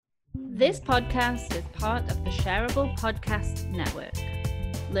This podcast is part of the Shareable Podcast Network.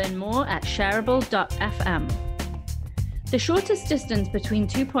 Learn more at shareable.fm. The shortest distance between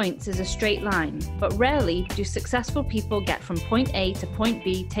 2 points is a straight line, but rarely do successful people get from point A to point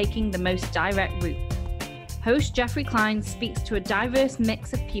B taking the most direct route. Host Jeffrey Klein speaks to a diverse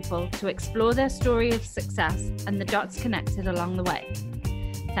mix of people to explore their story of success and the dots connected along the way.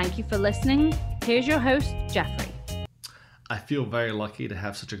 Thank you for listening. Here's your host, Jeffrey. I feel very lucky to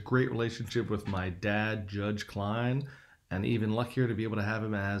have such a great relationship with my dad, Judge Klein, and even luckier to be able to have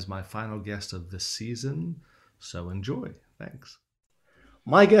him as my final guest of this season. So enjoy. Thanks.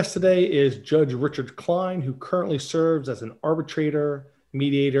 My guest today is Judge Richard Klein, who currently serves as an arbitrator,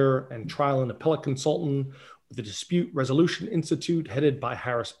 mediator, and trial and appellate consultant with the Dispute Resolution Institute headed by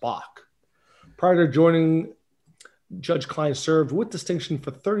Harris Bach. Prior to joining, Judge Klein served with distinction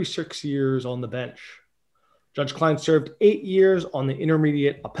for 36 years on the bench. Judge Klein served 8 years on the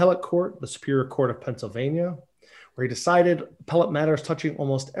Intermediate Appellate Court, the Superior Court of Pennsylvania, where he decided appellate matters touching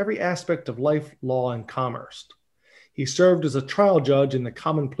almost every aspect of life, law, and commerce. He served as a trial judge in the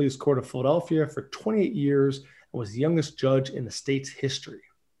Common Pleas Court of Philadelphia for 28 years and was the youngest judge in the state's history.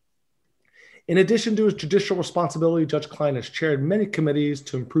 In addition to his judicial responsibility, Judge Klein has chaired many committees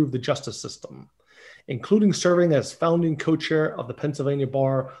to improve the justice system, including serving as founding co-chair of the Pennsylvania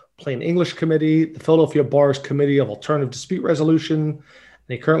Bar Plain English Committee, the Philadelphia Bar's Committee of Alternative Dispute Resolution, and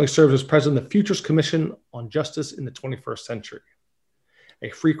he currently serves as president of the Futures Commission on Justice in the 21st Century.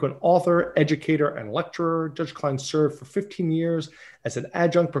 A frequent author, educator, and lecturer, Judge Klein served for 15 years as an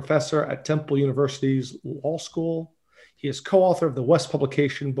adjunct professor at Temple University's Law School. He is co-author of the West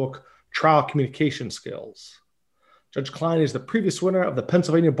publication book, Trial Communication Skills. Judge Klein is the previous winner of the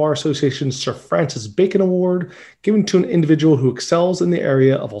Pennsylvania Bar Association's Sir Francis Bacon Award, given to an individual who excels in the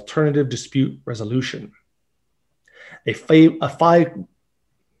area of alternative dispute resolution. A Phi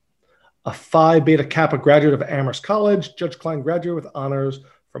Beta Kappa graduate of Amherst College, Judge Klein graduated with honors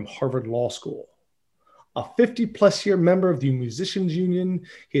from Harvard Law School. A 50-plus year member of the Musicians Union,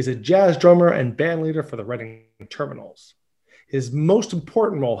 he is a jazz drummer and band leader for the Reading Terminals. His most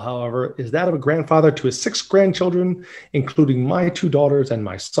important role, however, is that of a grandfather to his 6 grandchildren, including my 2 daughters and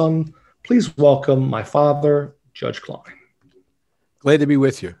my son. Please welcome my father, Judge Klein. Glad to be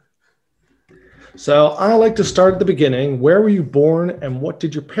with you. So I like to start at the beginning. Where were you born and what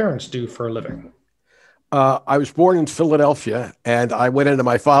did your parents do for a living? I was born in Philadelphia, and I went into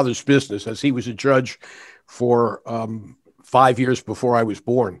my father's business as he was a judge for 5 years before I was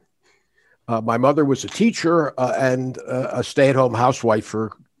born. My mother was a teacher and a stay-at-home housewife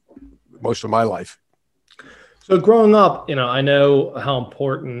for most of my life. So growing up, I know how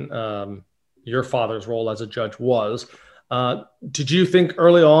important your father's role as a judge was. Did you think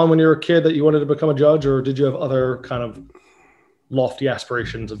early on when you were a kid that you wanted to become a judge, or did you have other kind of lofty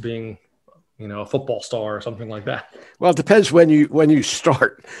aspirations of being, a football star or something like that? Well, it depends when you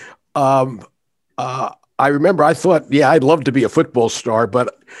start. I remember I thought, I'd love to be a football star,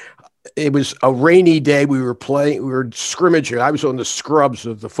 but it was a rainy day. We were scrimmaging. I was on the scrubs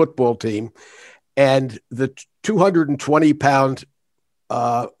of the football team, and the 220-pound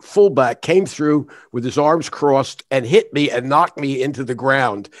fullback came through with his arms crossed and hit me and knocked me into the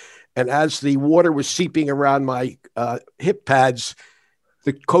ground. And as the water was seeping around my hip pads,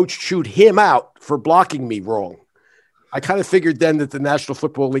 the coach chewed him out for blocking me wrong. I kind of figured then that the National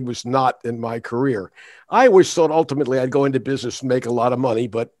Football League was not in my career. I always thought ultimately I'd go into business and make a lot of money,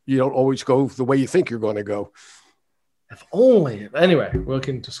 but you don't always go the way you think you're going to go. If only. Anyway, we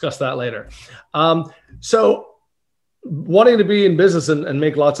can discuss that later. So wanting to be in business and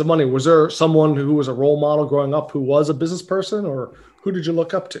make lots of money, was there someone who was a role model growing up who was a business person, or who did you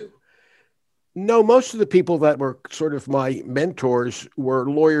look up to? No, most of the people that were sort of my mentors were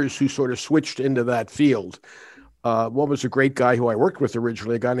lawyers who sort of switched into that field. One was a great guy who I worked with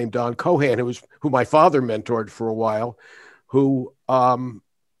originally, a guy named Don Cohan, who my father mentored for a while, who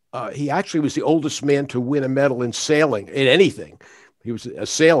he actually was the oldest man to win a medal in sailing, in anything. He was a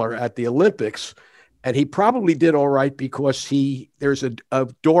sailor at the Olympics, and he probably did all right because there's a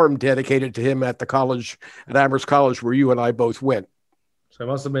dorm dedicated to him at the college, at Amherst College, where you and I both went. So I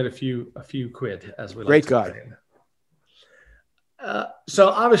must have made a few quid, as we great like to guy. Say. So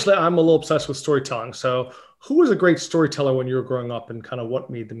obviously I'm a little obsessed with storytelling. So who was a great storyteller when you were growing up, and kind of what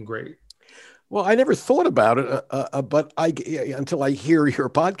made them great? Well, I never thought about it, but until I hear your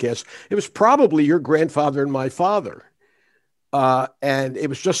podcast, it was probably your grandfather and my father. And it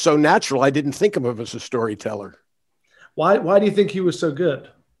was just so natural. I didn't think of him as a storyteller. Why do you think he was so good?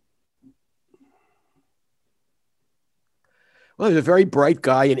 Well, he's a very bright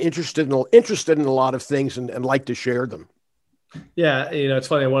guy and interested in a lot of things and liked to share them. Yeah, it's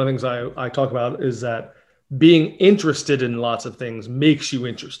funny. One of the things I talk about is that being interested in lots of things makes you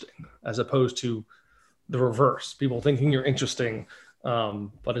interesting, as opposed to the reverse. People thinking you're interesting,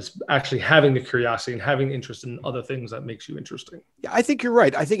 but it's actually having the curiosity and having interest in other things that makes you interesting. Yeah, I think you're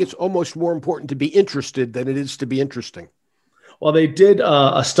right. I think it's almost more important to be interested than it is to be interesting. Well, they did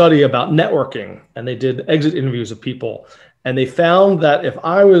a study about networking, and they did exit interviews of people, and they found that if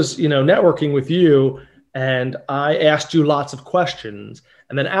I was, networking with you, and I asked you lots of questions,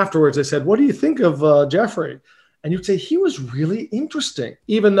 and then afterwards I said, "What do you think of Jeffrey?" And you'd say he was really interesting,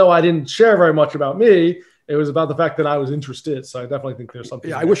 even though I didn't share very much about me. It was about the fact that I was interested. So I definitely think there's something.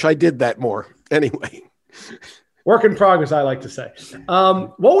 Yeah, I wish I did that more. Anyway, work in progress, I like to say.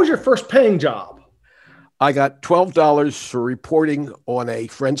 What was your first paying job? I got $12 for reporting on a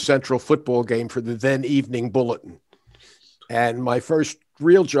Friends Central football game for the then Evening Bulletin. And my first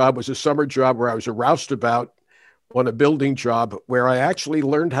real job was a summer job where I was a roustabout on a building job where I actually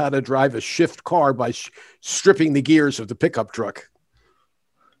learned how to drive a shift car by stripping the gears of the pickup truck.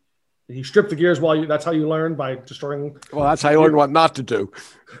 You strip the gears that's how you learn, by destroying. Well, that's how I learned what not to do.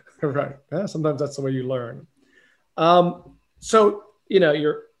 Right. Yeah, sometimes that's the way you learn. So,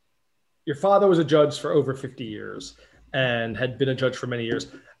 your father was a judge for over 50 years and had been a judge for many years.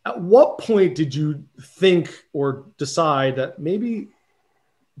 At what point did you think or decide that maybe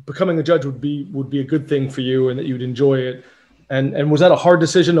becoming a judge would be a good thing for you and that you'd enjoy it? And was that a hard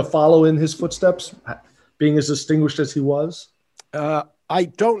decision to follow in his footsteps, being as distinguished as he was? I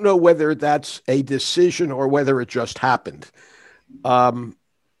don't know whether that's a decision or whether it just happened. My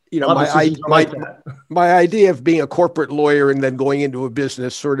idea of being a corporate lawyer and then going into a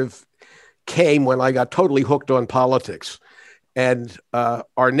business sort of came when I got totally hooked on politics. And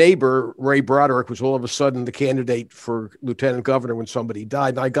our neighbor, Ray Broderick, was all of a sudden the candidate for lieutenant governor when somebody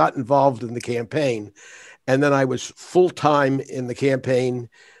died. And I got involved in the campaign. And then I was full-time in the campaign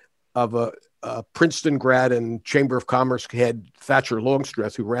of a Princeton grad and Chamber of Commerce head, Thatcher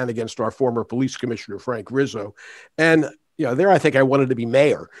Longstreth, who ran against our former police commissioner, Frank Rizzo. And, there I think I wanted to be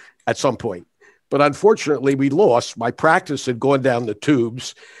mayor at some point. But unfortunately, we lost. My practice had gone down the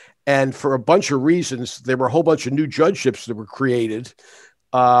tubes. And for a bunch of reasons, there were a whole bunch of new judgeships that were created.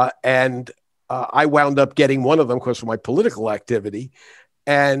 And I wound up getting one of them because of my political activity.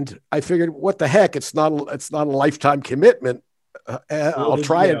 And I figured, what the heck? It's not a lifetime commitment. I'll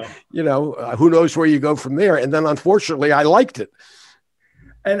try it. Who knows where you go from there? And then unfortunately, I liked it.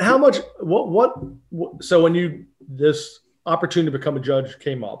 And how much, so when this opportunity to become a judge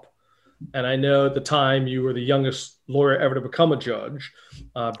came up, and I know at the time you were the youngest lawyer ever to become a judge.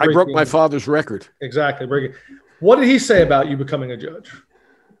 I broke my father's record. Exactly. What did he say about you becoming a judge?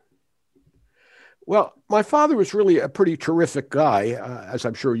 Well, my father was really a pretty terrific guy, as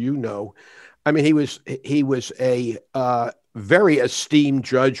I'm sure you know. I mean, he was a very esteemed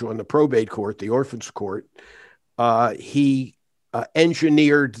judge on the probate court, the orphans court. He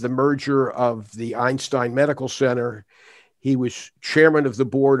engineered the merger of the Einstein Medical Center. He was chairman of the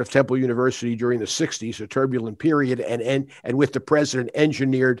board of Temple University during the 60s, a turbulent period, and with the president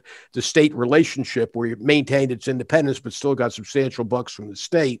engineered the state relationship where it maintained its independence but still got substantial bucks from the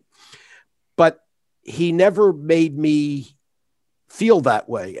state. But he never made me feel that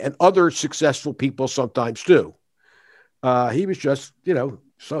way, and other successful people sometimes do. He was just,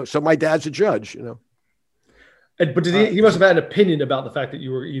 so my dad's a judge, But he must have had an opinion about the fact that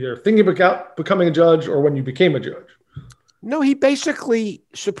you were either thinking about becoming a judge or when you became a judge. No, he basically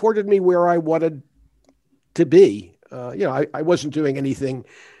supported me where I wanted to be. I wasn't doing anything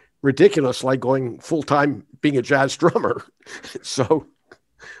ridiculous like going full-time being a jazz drummer. So,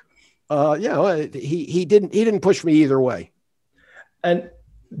 he didn't push me either way. And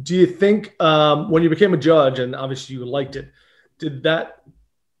do you think when you became a judge, and obviously you liked it, did that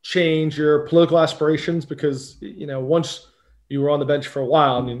change your political aspirations? Because, once you were on the bench for a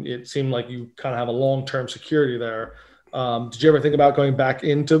while, I mean, it seemed like you kind of have a long-term security there. Did you ever think about going back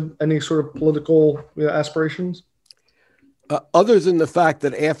into any sort of political aspirations? Other than the fact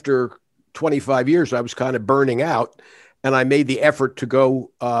that after 25 years, I was kind of burning out, and I made the effort to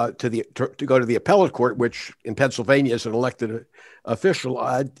go to the appellate court, which in Pennsylvania is an elected official.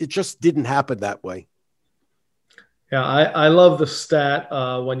 It just didn't happen that way. Yeah, I love the stat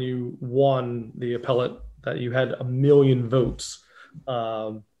when you won the appellate that you had 1 million votes.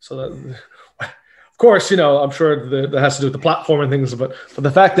 So that. Of course, I'm sure that has to do with the platform and things, but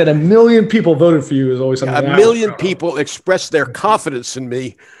the fact that 1 million people voted for you is always something. 1 million people expressed their confidence in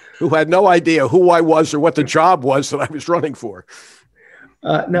me who had no idea who I was or what the job was that I was running for.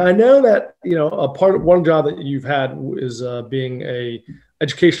 Now, I know that, one job that you've had is being a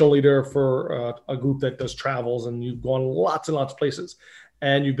educational leader for a group that does travels, and you've gone lots and lots of places,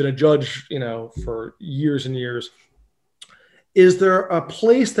 and you've been a judge, for years and years. Is there a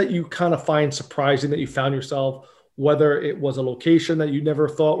place that you kind of find surprising that you found yourself, whether it was a location that you never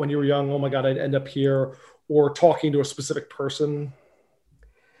thought when you were young, oh my God, I'd end up here, or talking to a specific person?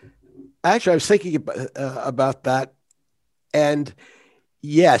 Actually, I was thinking about that. And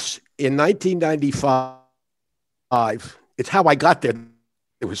yes, in 1995, it's how I got there.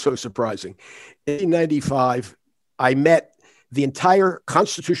 It was so surprising. In 1995, I met the entire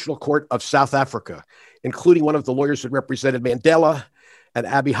Constitutional Court of South Africa, including one of the lawyers that represented Mandela and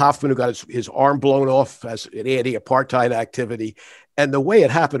Abiy Hoffman, who got his arm blown off as an anti-apartheid activity. And the way it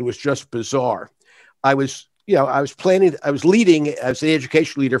happened was just bizarre. I was leading as an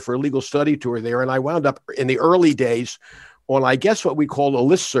education leader for a legal study tour there. And I wound up in the early days on, I guess, what we call a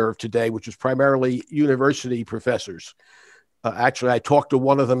listserv today, which is primarily university professors. Actually, I talked to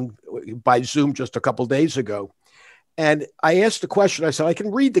one of them by Zoom just a couple of days ago. And I asked the question, I said, I can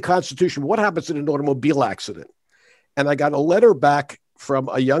read the Constitution. What happens in an automobile accident? And I got a letter back from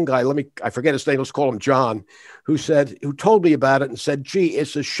a young guy, I forget his name, let's call him John, who told me about it and said, gee,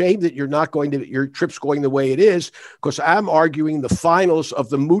 it's a shame that your trip's going the way it is, because I'm arguing the finals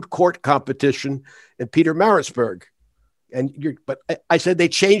of the moot court competition in Pietermaritzburg. But I said, they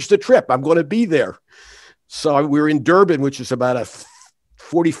changed the trip. I'm going to be there. So we were in Durban, which is about a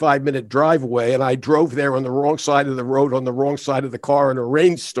 45-minute drive away. And I drove there on the wrong side of the road, on the wrong side of the car in a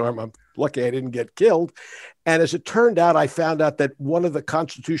rainstorm. I'm lucky I didn't get killed. And as it turned out, I found out that one of the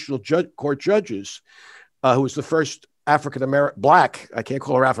Constitutional Court judges, who was the first Black, I can't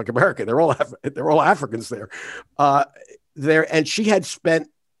call her African-American, they're all Africans there, and she had spent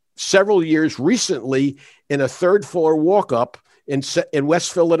several years recently in a third floor walk-up in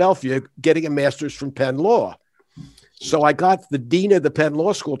West Philadelphia getting a master's from Penn Law. So I got the dean of the Penn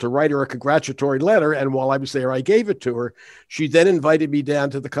Law School to write her a congratulatory letter, and while I was there, I gave it to her. She then invited me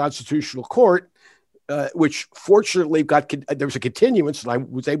down to the Constitutional Court, which fortunately there was a continuance, and I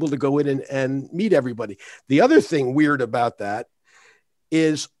was able to go in and meet everybody. The other thing weird about that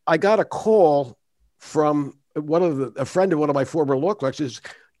is I got a call from a friend of one of my former law clerks. Says,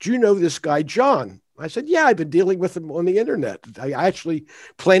 do you know this guy, John? I said, yeah, I've been dealing with him on the internet. I actually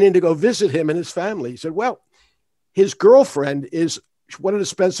planning to go visit him and his family. He said, well, his girlfriend wanted to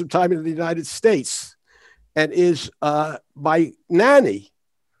spend some time in the United States and is my nanny.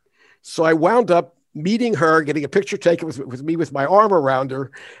 So I wound up meeting her, getting a picture taken with me with my arm around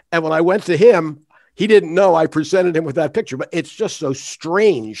her. And when I went to him, he didn't know I presented him with that picture. But it's just so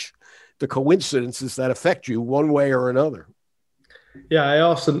strange, the coincidences that affect you one way or another. Yeah, I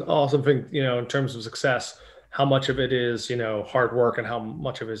also think, in terms of success, how much of it is, hard work and how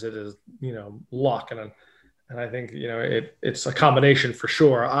much of it is, luck. And I think, it's a combination for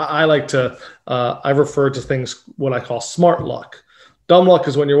sure. I like to, I refer to things, what I call smart luck. Dumb luck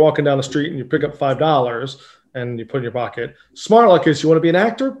is when you're walking down the street and you pick up $5 and you put it in your pocket. Smart luck is you want to be an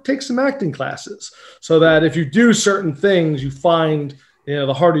actor, take some acting classes, so that if you do certain things, you find,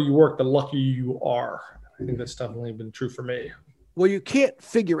 the harder you work, the luckier you are. I think that's definitely been true for me. Well, you can't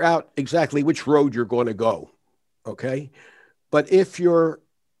figure out exactly which road you're going to go. Okay. But if you're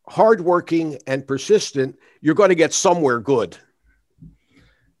hardworking and persistent, you're going to get somewhere good.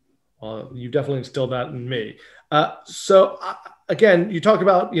 Well, you definitely instilled that in me. Again, you talk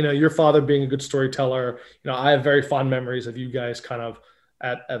about, your father being a good storyteller. I have very fond memories of you guys kind of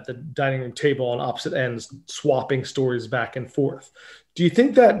at the dining room table on opposite ends, swapping stories back and forth. Do you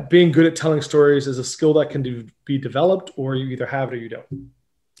think that being good at telling stories is a skill that can be developed, or you either have it or you don't?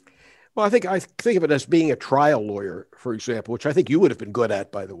 Well, I think of it as being a trial lawyer, for example, which I think you would have been good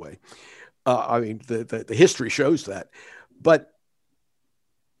at, by the way. The history shows that. But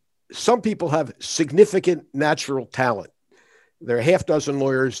some people have significant natural talent. There are a half dozen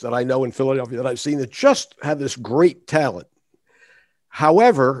lawyers that I know in Philadelphia that I've seen that just have this great talent.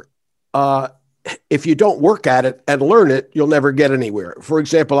 However, if you don't work at it and learn it, you'll never get anywhere. For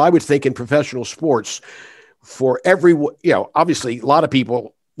example, I would think in professional sports, obviously a lot of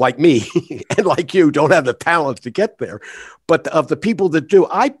people like me and like you don't have the talent to get there. But of the people that do,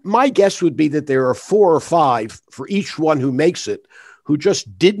 my guess would be that there are 4 or 5 for each one who makes it, who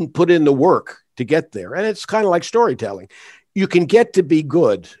just didn't put in the work to get there. And it's kind of like storytelling. You can get to be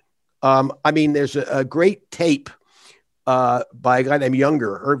good. There's a great tape by a guy named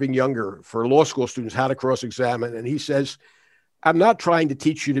Irving Younger, for law school students, how to cross-examine. And he says, I'm not trying to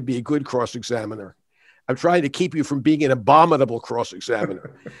teach you to be a good cross-examiner. I'm trying to keep you from being an abominable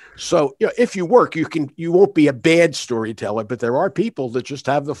cross-examiner. So, if you work, you won't be a bad storyteller, but there are people that just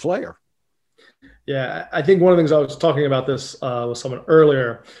have the flair. Yeah, I think one of the things I was talking about this with someone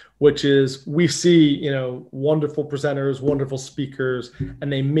earlier, which is we see, wonderful presenters, wonderful speakers,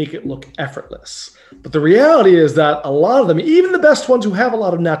 and they make it look effortless. But the reality is that a lot of them, even the best ones who have a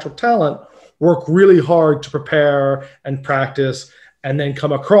lot of natural talent, work really hard to prepare and practice and then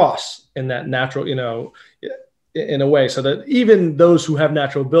come across in that natural, in a way so that even those who have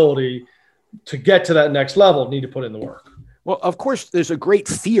natural ability to get to that next level need to put in the work. Well, of course, there's a great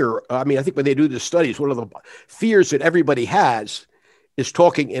fear. I mean, I think when they do the studies, one of the fears that everybody has is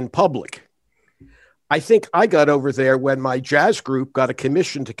talking in public. I think I got over there when my jazz group got a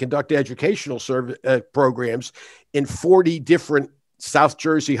commission to conduct educational programs in 40 different South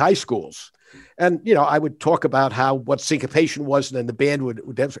Jersey high schools. And, I would talk about what syncopation was, and then the band would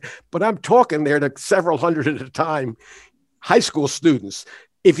but I'm talking there to several hundred at a time, high school students.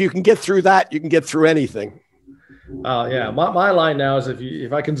 If you can get through that, you can get through anything. Yeah. My line now is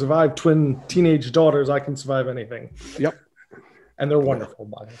if I can survive twin teenage daughters, I can survive anything. Yep. And they're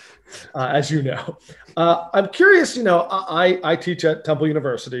wonderful, as you know. I'm curious, I teach at Temple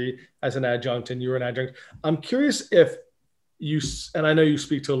University as an adjunct and you're an adjunct. I'm curious if and I know you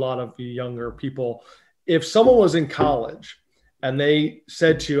speak to a lot of the younger people, if someone was in college and they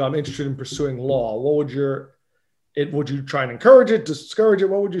said to you, I'm interested in pursuing law, would you try and encourage it, discourage it?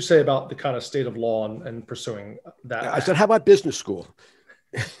 What would you say about the kind of state of law and pursuing that? I said, how about business school?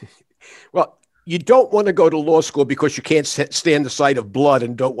 Well, you don't want to go to law school because you can't stand the sight of blood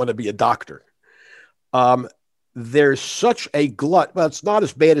and don't want to be a doctor. There's such a glut. Well, it's not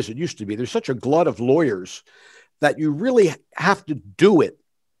as bad as it used to be. There's such a glut of lawyers that you really have to do it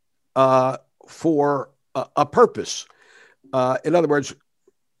for a purpose. In other words,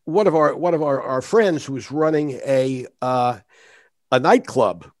 one of our friends was running a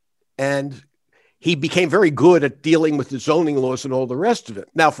nightclub, and he became very good at dealing with the zoning laws and all the rest of it.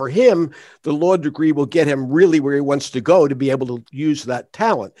 Now, for him, the law degree will get him really where he wants to go to be able to use that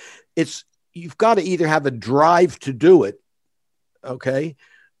talent. You've got to either have a drive to do it, okay,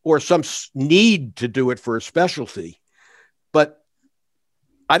 or some need to do it for a specialty. But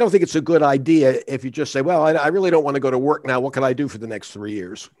I don't think it's a good idea if you just say, well, I really don't want to go to work now. What can I do for the next 3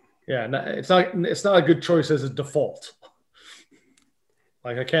 years? Yeah, it's not a good choice as a default.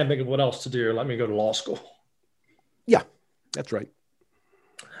 Like, I can't think of what else to do. Let me go to law school. Yeah, that's right.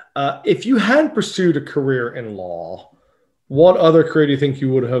 If you hadn't pursued a career in law, what other career do you think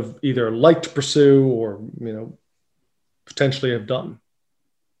you would have either liked to pursue or, potentially have done?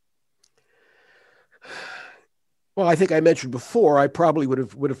 Well, I think I mentioned before, I probably would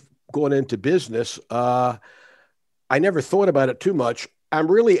have gone into business. I never thought about it too much. I'm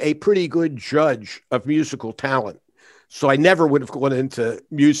really a pretty good judge of musical talent, so I never would have gone into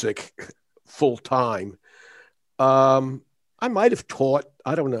music full time. I might have taught.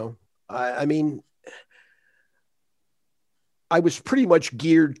 I don't know. I mean, I was pretty much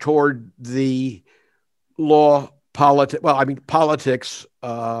geared toward the politics,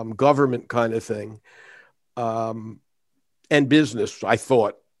 government kind of thing. And business, I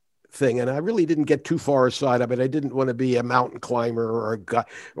thought, thing. And I really didn't get too far aside of it. I didn't want to be a mountain climber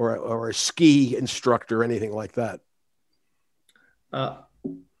or a ski instructor or anything like that.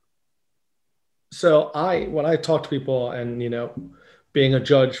 So when I talk to people and, being a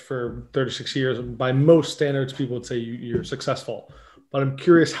judge for 36 years, by most standards, people would say you're successful, but I'm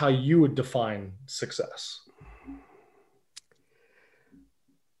curious how you would define success.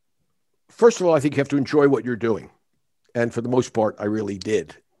 First of all, I think you have to enjoy what you're doing. And for the most part, I really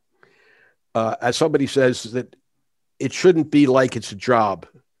did. As somebody says, that it shouldn't be like it's a job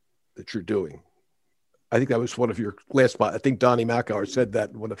that you're doing. I think that was one of your last, I think Donnie McIntyre said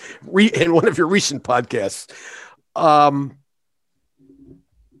that in one of your recent podcasts.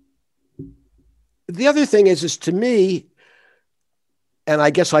 The other thing is to me, and I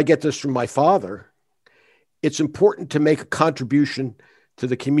guess I get this from my father, it's important to make a contribution to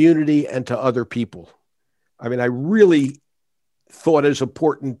the community and to other people. I mean, I really thought it was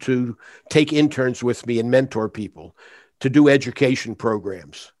important to take interns with me and mentor people, to do education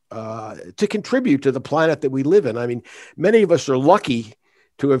programs, to contribute to the planet that we live in. I mean, many of us are lucky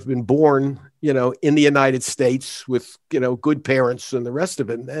to have been born, in the United States with, good parents and the rest of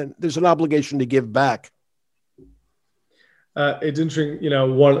it. And there's an obligation to give back. It's interesting.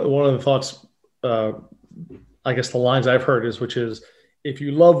 One of the thoughts, I guess the lines I've heard which is, if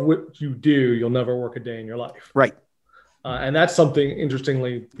you love what you do, you'll never work a day in your life. Right. And that's something,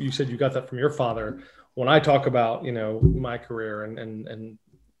 interestingly, you said you got that from your father. When I talk about, my career and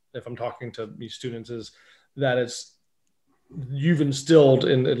if I'm talking to these students, is that you've instilled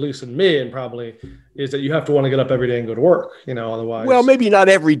in, at least in me, and probably, is that you have to want to get up every day and go to work, otherwise. Well, maybe not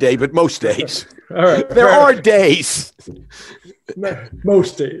every day, but most days. All right. There are days.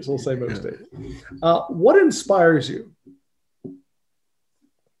 Most days, we'll say most days. What inspires you?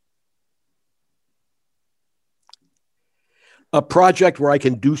 A project where I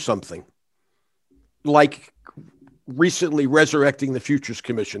can do something, like recently resurrecting the Futures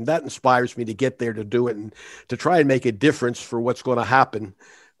Commission. That inspires me to get there, to do it, and to try and make a difference for what's going to happen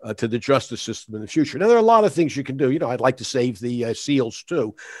to the justice system in the future. Now, there are a lot of things you can do. I'd like to save the SEALs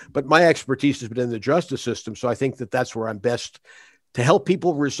too, but my expertise has been in the justice system. So I think that that's where I'm best, to help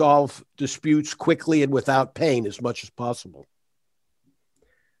people resolve disputes quickly and without pain as much as possible.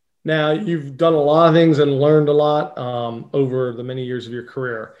 Now, you've done a lot of things and learned a lot over the many years of your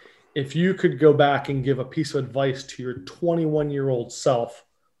career. If you could go back and give a piece of advice to your 21-year-old self,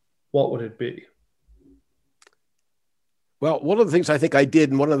 what would it be? Well, one of the things I think I did,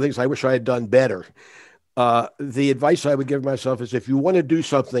 and one of the things I wish I had done better, the advice I would give myself is, if you want to do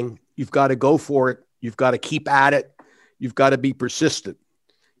something, you've got to go for it. You've got to keep at it. You've got to be persistent.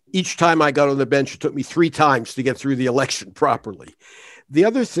 Each time I got on the bench, it took me 3 times to get through the election properly. The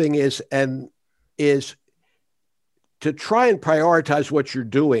other thing is to try and prioritize what you're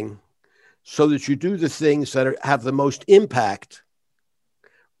doing so that you do the things that have the most impact,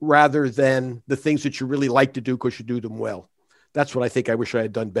 rather than the things that you really like to do because you do them well. That's what I think I wish I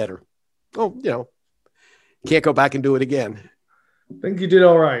had done better. Oh, can't go back and do it again. I think you did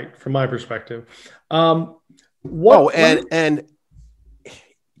all right from my perspective. One thing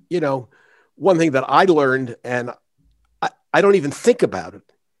that I learned, and I don't even think about it,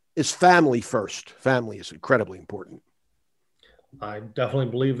 is family first. Family is incredibly important. I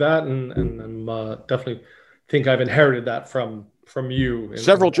definitely believe that, and definitely think I've inherited that from you.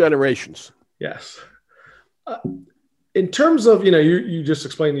 Several generations. Yes. In terms of, you just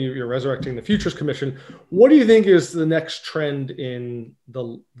explained you're resurrecting the Futures Commission. What do you think is the next trend in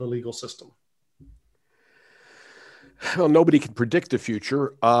the legal system? Well, nobody can predict the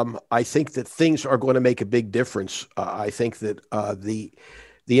future. I think that things are going to make a big difference. I think that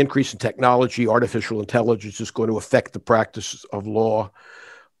the increase in technology, artificial intelligence, is going to affect the practice of law.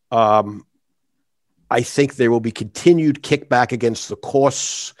 I think there will be continued kickback against the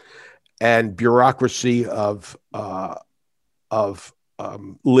costs and bureaucracy of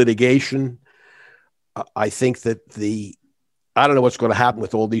litigation. I think that I don't know what's going to happen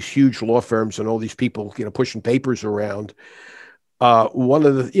with all these huge law firms and all these people, pushing papers around.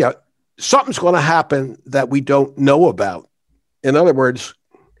 Something's going to happen that we don't know about. In other words,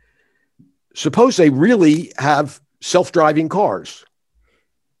 suppose they really have self-driving cars.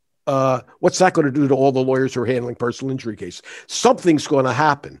 What's that going to do to all the lawyers who are handling personal injury cases? Something's going to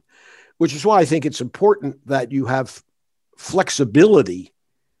happen, which is why I think it's important that you have flexibility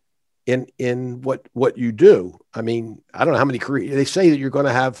in what you do. I mean, I don't know how many careers. They say that you're going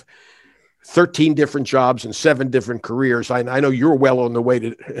to have 13 different jobs and 7 different careers. I know you're well on the way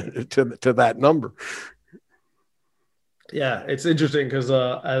to that number. Yeah, it's interesting because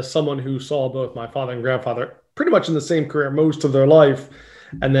as someone who saw both my father and grandfather pretty much in the same career most of their life,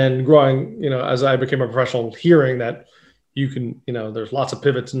 and then growing, as I became a professional, hearing that you can, there's lots of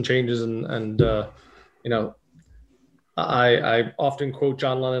pivots and changes, and I often quote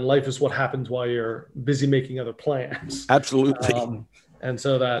John Lennon: "Life is what happens while you're busy making other plans." Absolutely. And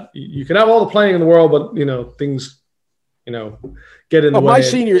so that you can have all the planning in the world, but things, get in the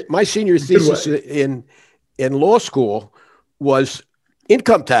way. My senior thesis in law school was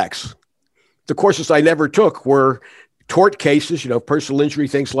income tax. The courses I never took were tort cases, personal injury,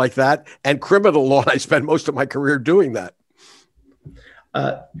 things like that, and criminal law. I spent most of my career doing that.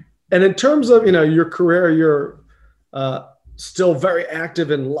 And in terms of, your career, you're still very active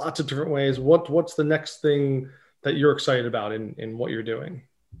in lots of different ways. What's the next thing that you're excited about in what you're doing?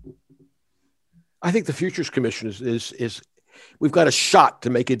 I think the Futures Commission is we've got a shot to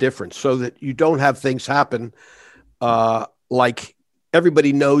make a difference so that you don't have things happen like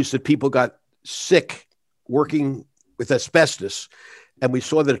everybody knows that people got sick working with asbestos. And we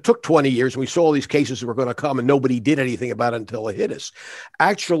saw that it took 20 years, and we saw all these cases that were going to come, and nobody did anything about it until it hit us.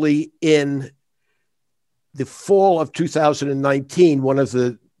 Actually, in the fall of 2019, one of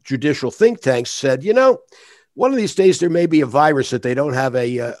the judicial think tanks said, one of these days there may be a virus that they don't have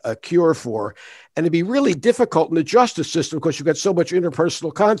a cure for, and it'd be really difficult in the justice system because you've got so much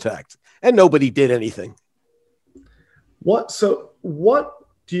interpersonal contact, and nobody did anything. What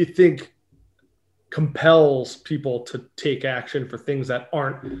do you think compels people to take action for things that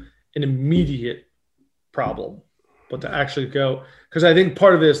aren't an immediate problem? but to actually go, because I think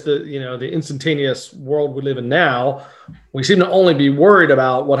part of this, the instantaneous world we live in now, we seem to only be worried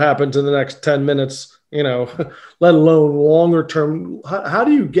about what happens in the next 10 minutes, let alone longer term. How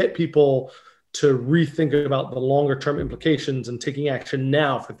do you get people to rethink about the longer term implications and taking action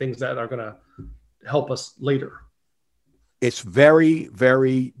now for things that are going to help us later? It's very,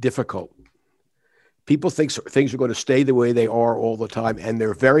 very difficult. People think things are going to stay the way they are all the time, and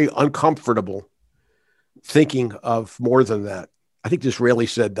they're very uncomfortable thinking of more than that. I think Disraeli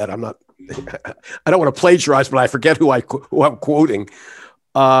said that. I'm not, I don't want to plagiarize, but I forget who I'm quoting.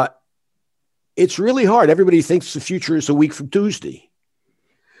 It's really hard. Everybody thinks the future is a week from Tuesday.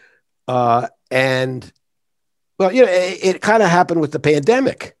 And well, it kind of happened with the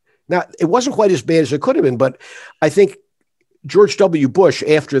pandemic. Now, it wasn't quite as bad as it could have been, but I think George W. Bush,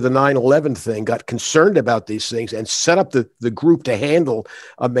 after the 9/11 thing, got concerned about these things and set up the group to handle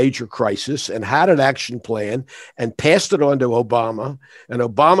a major crisis and had an action plan and passed it on to Obama, and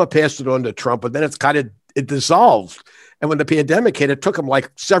Obama passed it on to Trump, but then it dissolved. And when the pandemic hit, it took them like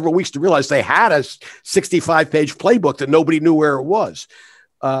several weeks to realize they had a 65-page playbook that nobody knew where it was.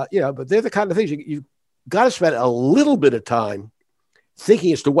 But they're the kind of things you've got to spend a little bit of time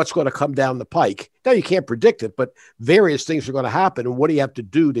thinking as to what's going to come down the pike. Now, you can't predict it, but various things are going to happen. And what do you have to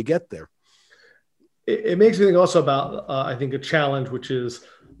do to get there? It makes me think also about, I think, a challenge, which is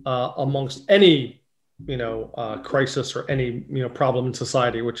amongst any, crisis or any, problem in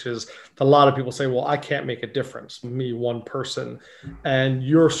society, which is a lot of people say, well, I can't make a difference, me, one person. And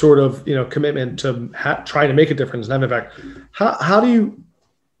your sort of, commitment to trying to make a difference and have impact. How do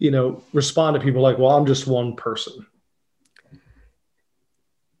you, respond to people like, well, I'm just one person?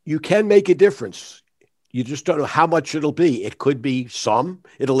 You can make a difference. You just don't know how much it'll be. It could be some.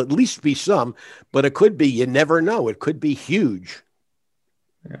 It'll at least be some, but it could be, you never know. It could be huge.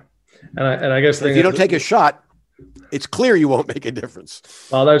 Yeah. And I guess if you don't take a shot, it's clear you won't make a difference.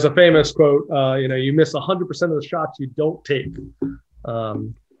 Well, there's a famous quote, you miss 100% of the shots you don't take,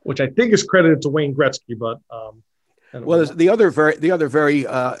 which I think is credited to Wayne Gretzky, but well, the other very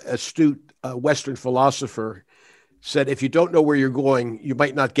astute Western philosopher said, if you don't know where you're going, you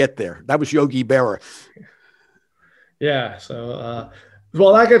might not get there. That was Yogi Berra. Yeah. So,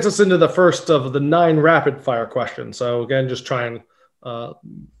 well, that gets us into the first of the 9 rapid fire questions. So again, just trying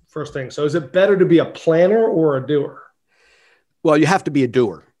first thing. So is it better to be a planner or a doer? Well, you have to be a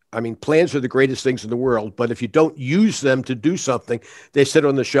doer. I mean, plans are the greatest things in the world, but if you don't use them to do something, they sit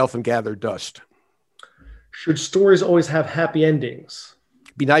on the shelf and gather dust. Should stories always have happy endings?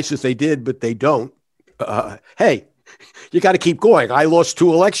 Be nice if they did, but they don't. Hey, you got to keep going. I lost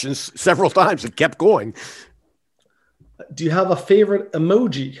 2 elections several times and kept going. Do you have a favorite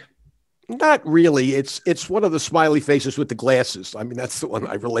emoji? Not really. It's one of the smiley faces with the glasses. I mean, that's the one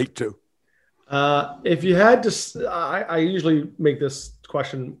I relate to. If you had to, I usually make this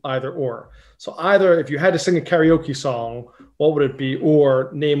question either or. So either if you had to sing a karaoke song, what would it be? Or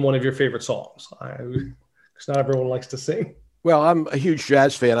name one of your favorite songs. Because not everyone likes to sing. Well, I'm a huge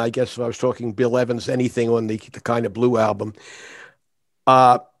jazz fan. I guess if I was talking Bill Evans, anything on the Kind of Blue album.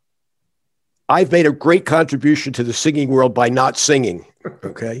 I've made a great contribution to the singing world by not singing,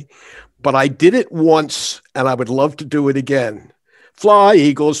 okay? But I did it once, and I would love to do it again. Fly,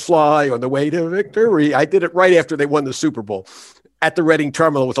 Eagles, fly on the way to victory. I did it right after they won the Super Bowl at the Reading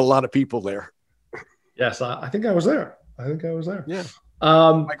Terminal with a lot of people there. Yes, I think I was there. Yeah.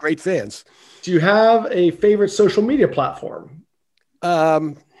 My great fans. Do you have a favorite social media platform? I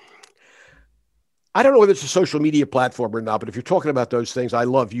don't know whether it's a social media platform or not, but if you're talking about those things, I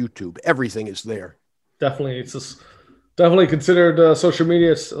love YouTube. Everything is there. Definitely. It's definitely considered social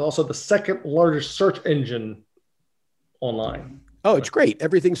media. It's also the second largest search engine online. Oh, it's great.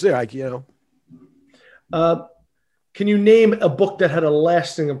 Everything's there. Can you name a book that had a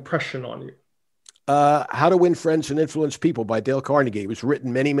lasting impression on you? How to Win Friends and Influence People by Dale Carnegie. It was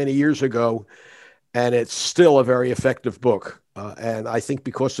written many, many years ago, and it's still a very effective book. And I think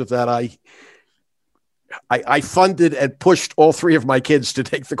because of that, I funded and pushed all 3 of my kids to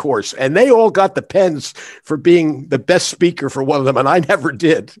take the course, and they all got the pens for being the best speaker for one of them, and I never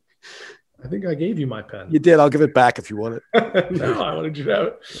did. I think I gave you my pen. You did. I'll give it back if you want it. No, I wanted you to have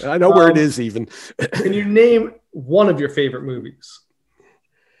it. I know where it is even. Can you name one of your favorite movies?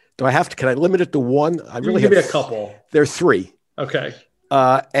 Do I have to? Can I limit it to one? I really give me a couple. There are 3. Okay.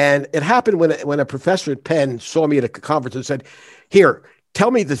 And it happened when a professor at Penn saw me at a conference and said, "Here, tell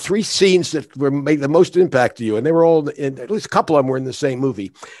me the 3 scenes that made the most impact to you." And they were all in, at least a couple of them were in the same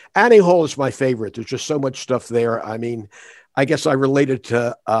movie. Annie Hall is my favorite. There's just so much stuff there. I mean, I guess I related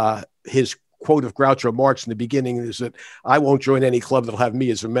to his quote of Groucho Marx in the beginning is that I won't join any club that'll have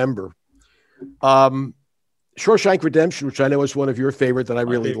me as a member. Shawshank Redemption, which I know is one of your favorite that I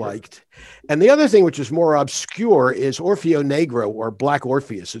really liked. And the other thing, which is more obscure, is Orfeo Negro, or Black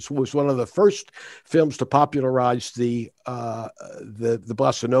Orpheus. It was one of the first films to popularize the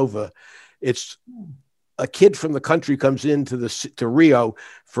bossa nova. It's a kid from the country comes into to Rio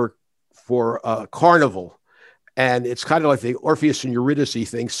for carnival, and it's kind of like the Orpheus and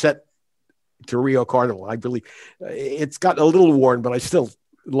Eurydice thing set to Rio Carnival. It's gotten a little worn, but I still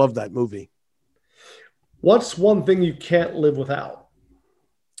love that movie. What's one thing you can't live without?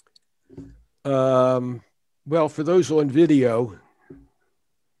 Well, for those on video,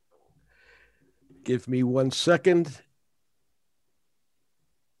 give me 1 second.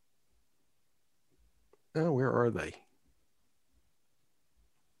 Oh, where are they?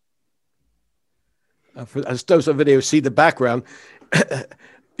 For those on video, see the background.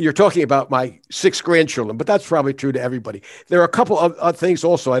 You're talking about my 6 grandchildren, but that's probably true to everybody. There are a couple of things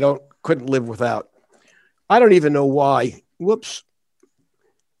also I couldn't live without. I don't even know why. Whoops.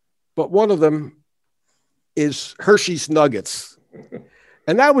 But one of them is Hershey's Nuggets.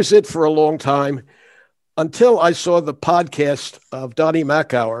 And that was it for a long time until I saw the podcast of Donnie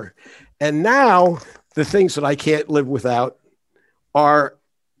Macauer. And now the things that I can't live without are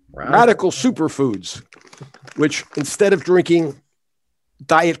radical superfoods, which instead of drinking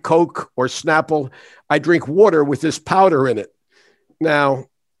Diet Coke or Snapple, I drink water with this powder in it. Now,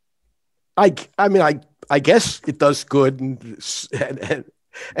 I guess it does good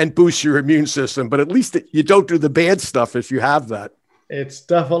and boosts your immune system, but at least you don't do the bad stuff if you have that. It's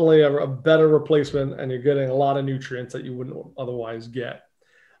definitely a better replacement, and you're getting a lot of nutrients that you wouldn't otherwise get.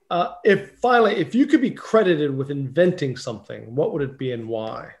 If you could be credited with inventing something, what would it be and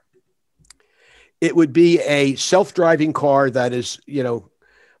why? It would be a self-driving car that is,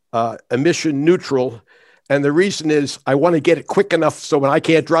 emission neutral. And the reason is I want to get it quick enough so when I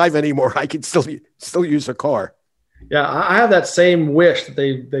can't drive anymore, I can still use a car. Yeah, I have that same wish that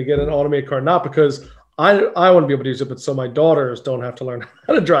they get an automated car, not because I want to be able to use it, but so my daughters don't have to learn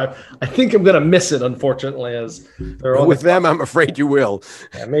how to drive. I think I'm going to miss it, unfortunately, as they're on with them. I'm afraid you will.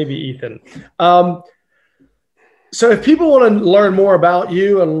 Yeah, maybe Ethan. So if people want to learn more about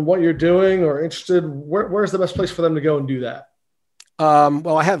you and what you're doing or interested, where's the best place for them to go and do that?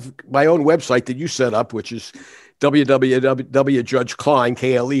 Well, I have my own website that you set up, which is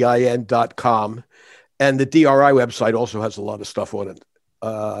www.judgeklein.com. And the DRI website also has a lot of stuff on it.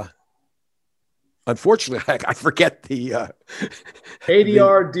 Unfortunately, I forget the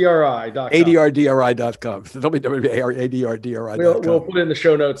ADRDRI.com. ADRDRI.com. www.ADRDRI.com. We'll put it in the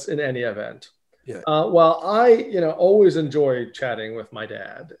show notes in any event. Yeah. Well, I always enjoy chatting with my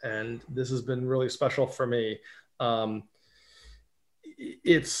dad, and this has been really special for me.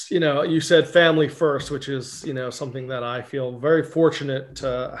 It's, you said family first, which is, something that I feel very fortunate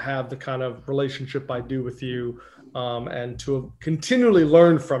to have the kind of relationship I do with you, and to continually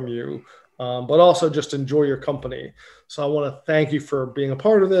learn from you, but also just enjoy your company. So I want to thank you for being a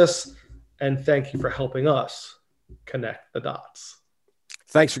part of this, and thank you for helping us connect the dots.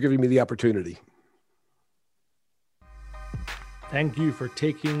 Thanks for giving me the opportunity. Thank you for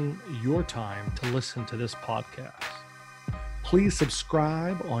taking your time to listen to this podcast. Please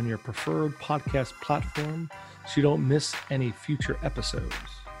subscribe on your preferred podcast platform so you don't miss any future episodes.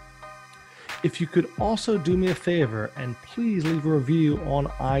 If you could also do me a favor and please leave a review on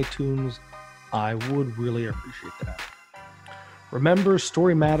iTunes, I would really appreciate that. Remember,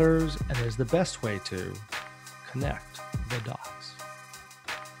 story matters and is the best way to connect the dots.